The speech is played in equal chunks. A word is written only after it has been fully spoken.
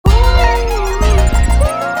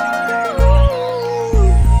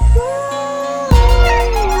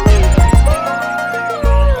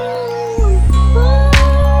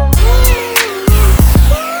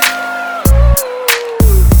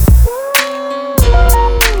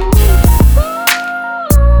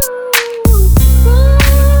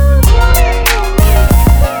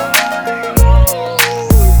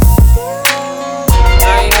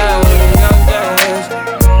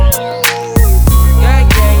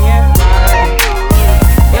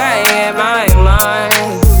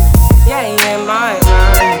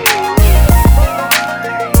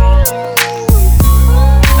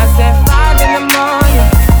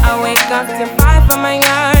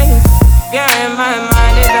my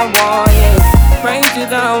mind is a warning. Pray to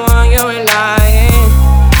the one you're relying.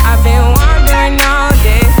 I've been wondering all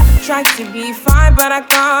day. Tried to be fine, but I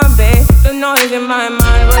can't be. The noise in my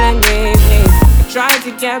mind wouldn't leave me. I tried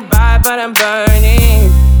to get by, but I'm burning.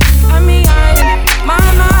 I mean, my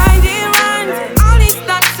mind, it runs. All these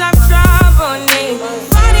thoughts I'm troubling.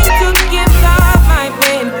 Fighting to give up my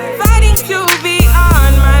pain. Fighting to be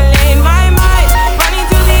on my lane. My mind running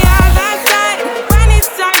to the other side. When it's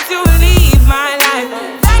time to leave my life,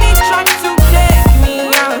 then it tries to take me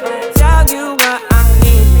out. Tell you what I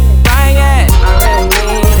need. Right yet, I really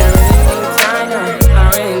need time now.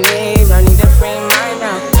 I need a free mind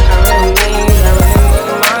now. I really need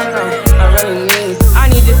mine now. I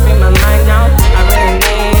need to free my mind now. I really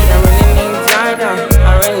need time now.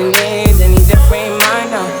 I need a free mind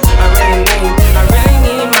now. I really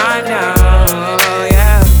need mine now. Oh,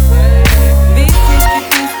 yeah. This is the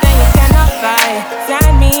peace that you cannot buy.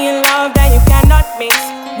 Send me in love that you cannot mix.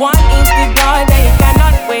 One is the joy that you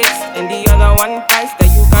cannot waste, and the other one price that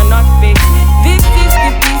you cannot fix. This is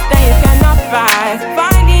the peace that you cannot buy.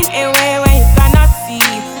 Finding a way where you cannot see.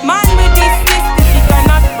 Man with this system you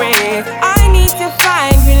cannot break. I need to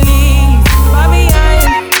find relief. But behind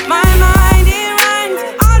my mind it runs.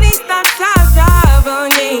 All these thoughts have troubled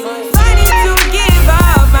me. Fighting to give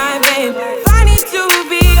up my babe. Fighting to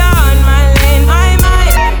be on my lane. My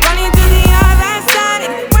mind running to the other side.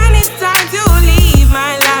 When it's time to leave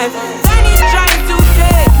my life, then it tries to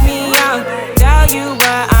take me out. Tell you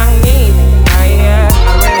what I need. Yeah,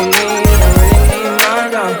 I really need more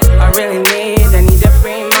now. I need a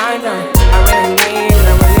free mind now. I really need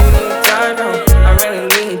time now.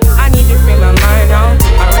 I need to free my mind now.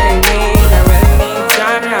 I really need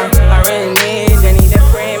time now. I need a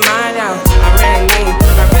free mind now. I really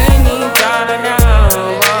need time now.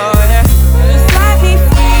 Oh yeah, just let me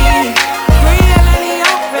free, freer than the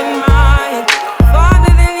open mind,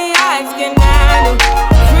 farther than the eyes can handle,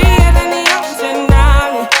 freer than the ocean now.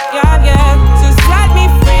 Yeah, yeah, just set me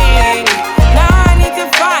free. Now I need to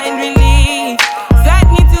find relief. Set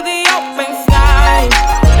me to the open sky.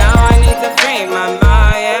 Now I need to free my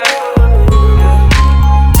mind. Yeah.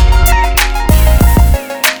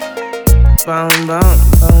 Boom, boom,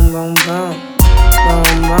 boom, boom, boom,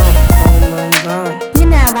 boom, boom, boom, boom, boom. You're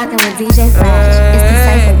now rocking with DJ Flash. It's the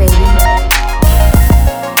Cypher, baby.